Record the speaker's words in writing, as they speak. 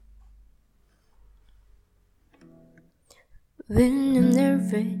When I'm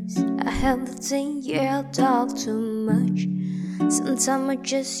nervous, I have to think, yeah, I talk too much. Sometimes I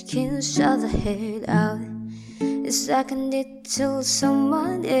just can't shut the head out. It's like I need to tell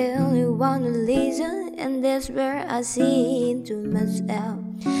someone, they only wanna listen, and that's where I seem to mess out.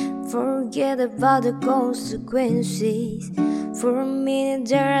 Forget about the consequences. For a minute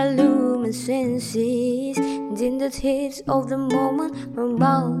there I lose my senses. Then the hits of the moment, my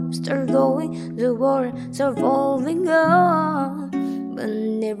mouth starts going, the world starts revolving on. But I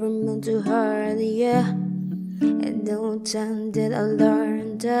never meant to hurt, yeah. And the time that I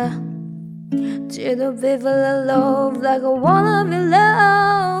learned to the people I love, like I wanna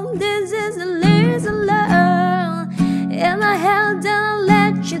belong. This is the lesson learned, and I held down,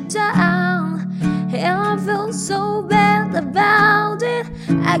 let you down, and I feel so bad about it.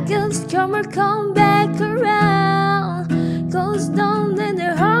 I guess come back around, cause don't let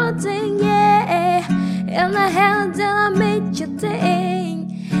the hard thing, yeah. And I held down, I made you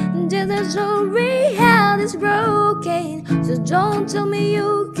think that the story heart is broken. So don't tell me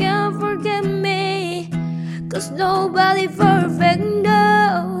you can't forget me, cause nobody perfect,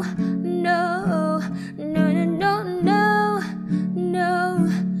 no. No, no, no, no, no, no,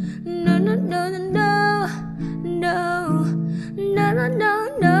 no, no, no, no, no, no, no, no,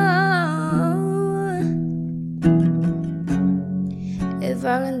 no. If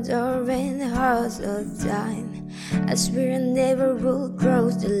I can in the heart of time, I swear I never will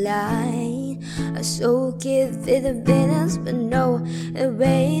cross the line. I so give it a balance, but no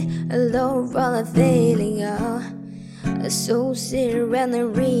way alone while I'm failing out. I so sit when I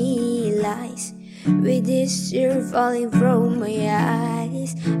realize with this tear falling from my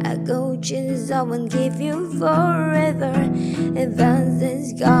eyes, I go chances I won't give you forever. Advance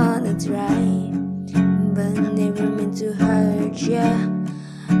is gonna try, but never meant to hurt ya.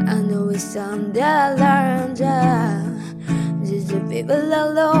 I know it's time that I learned just the people I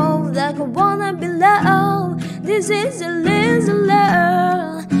love, like I wanna belong. This is a lesson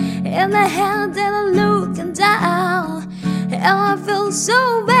learned, and I held that I'm looking down, and I feel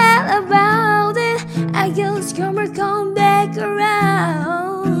so bad about it. I guess come back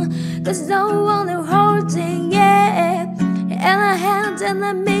around, cause no one is hurting, yeah. And I held and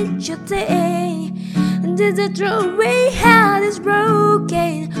I made you think that the truth we had is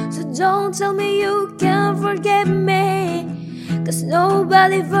broken. So don't tell me you can't forget me, cause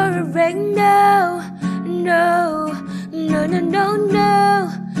nobody perfect, no. No, no, no, no, no,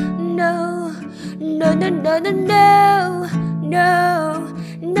 no, no, no, no, no, no, no.